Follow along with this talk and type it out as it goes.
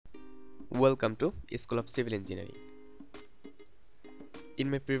Welcome to School of Civil Engineering.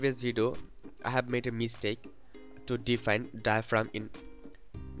 In my previous video, I have made a mistake to define diaphragm in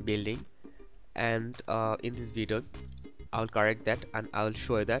building, and in this video, I will correct that and I will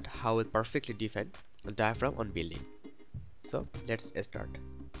show you that how we perfectly define a diaphragm on building. So let's start.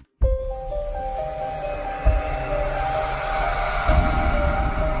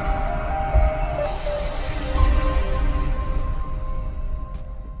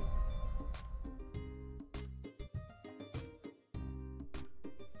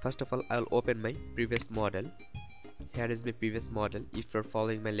 First of all, I will open my previous model. Here is my previous model. If you're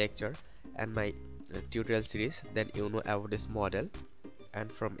following my lecture and my tutorial series, then you know about this model.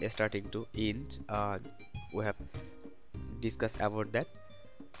 And from starting to end, we have discussed about that.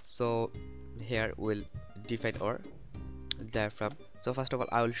 So here we'll define our diaphragm. So first of all,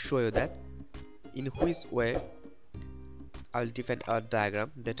 I will show you that in which way I will define a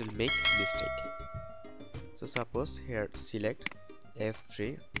diagram that will make mistake. So suppose here select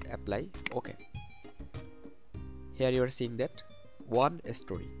F3, apply, okay. Here you are seeing that one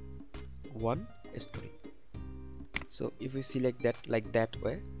story. So if we select that like that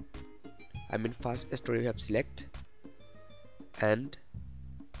way, I mean first story we have select, and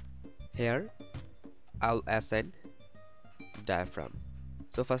here I'll assign diaphragm.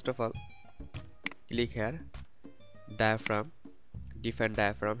 So first of all, click here, diaphragm, define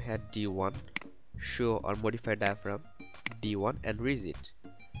diaphragm, here D1, show or modify diaphragm D1 and rigid.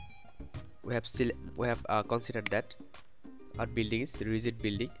 We have considered that our building is rigid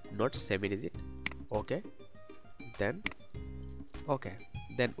building, not semi-rigid. Okay, then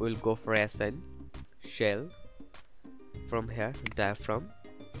we'll go for assign shell. From here diaphragm,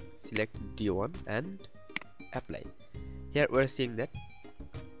 select D1 and apply. Here we're seeing that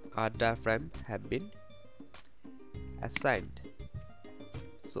our diaphragm have been assigned.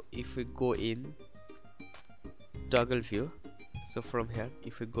 So if we go in toggle view, so from here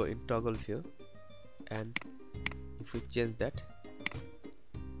if we go in toggle view and if we change that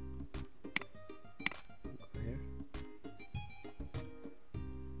here,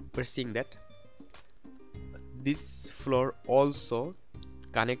 we're seeing that this floor also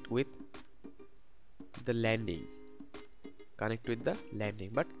connect with the landing,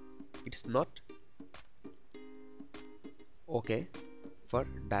 but it's not okay for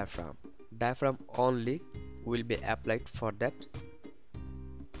diaphragm only will be applied for that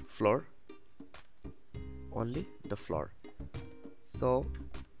floor, only the floor. So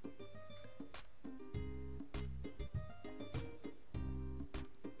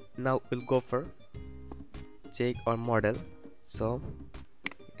now we'll go for check our model. So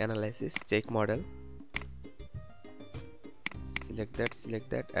analysis, check model, select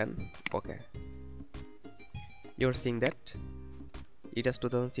that and okay. You're seeing that Etabs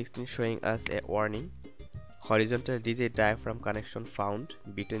 2016 showing us a warning: horizontal rigid diaphragm connection found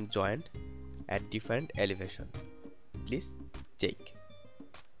between joint at different elevation. Please check.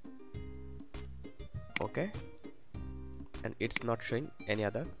 Okay, and it's not showing any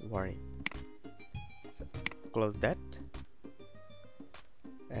other warning. So close that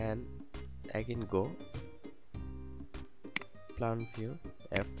and again go plan view,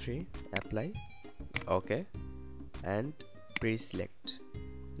 F3, apply, okay, and pre-select.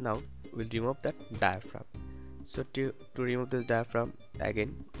 Now we'll remove that diaphragm. So to remove this diaphragm,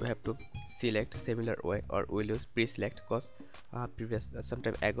 again we have to select similar way, or we'll use pre-select because previous some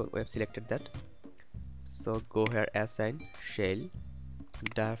time ago we have selected that. So go here, assign shell,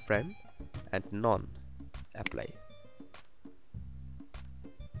 diaphragm and none, apply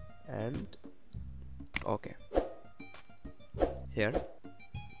and okay. Here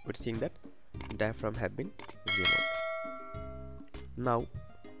we're seeing that diaphragm have been removed. Now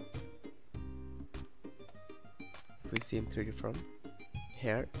we see in 3D from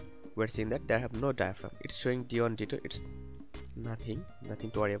here, we're seeing that there have no diaphragm. It's showing D1, D2. It's nothing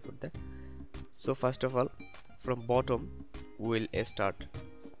to worry about that. So first of all, from bottom we'll start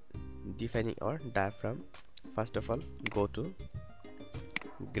defining our diaphragm. First of all, go to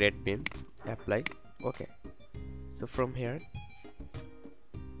grade beam, apply, okay. So from here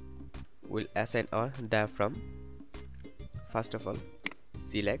we'll assign our diaphragm. First of all,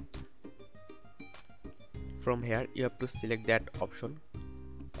 select. From here you have to select that option,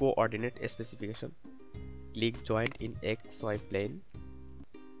 coordinate specification, click joint in XY plane,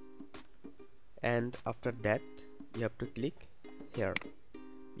 and after that you have to click here.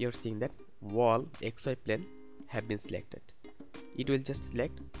 You're seeing that wall XY plane have been selected. It will just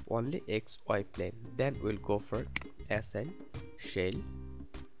select only XY plane. Then we'll go for assign shell,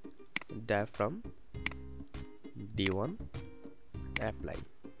 diaphragm D1, apply.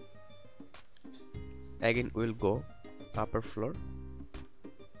 Again we'll go upper floor.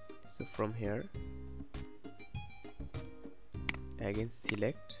 So from here again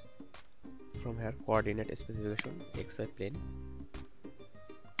select from here coordinate specification XY plane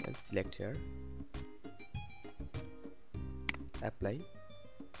and select here, apply.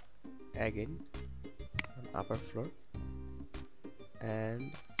 Again on upper floor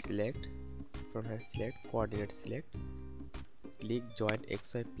and select from here, select coordinate, select, click join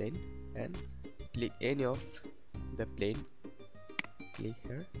XY plane and click any of the plane, click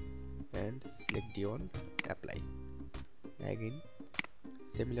here and select D1, apply. Again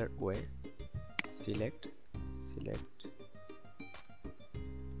similar way, select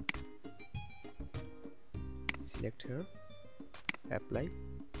here, apply.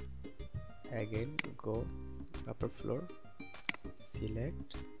 Again go upper floor,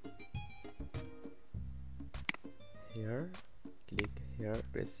 select here, click here,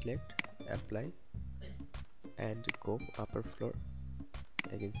 select, apply and go upper floor.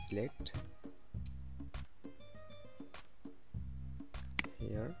 Again select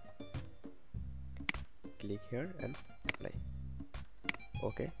here, click here and apply.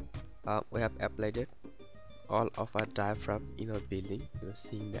 Okay, we have applied it all of our diaphragm in our building. You're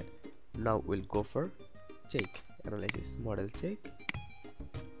seeing that. Now we'll go for check, analysis, model check,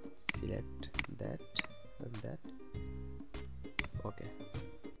 select that and that. Okay,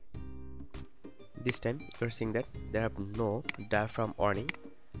 this time you're seeing that there have no diaphragm warning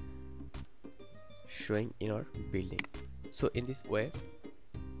showing in our building. So in this way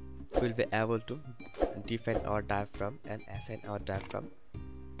we'll be able to define our diaphragm and assign our diaphragm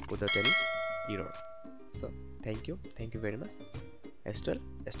without any error. So thank you very much.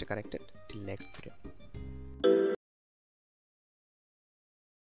 Stay connected till next video.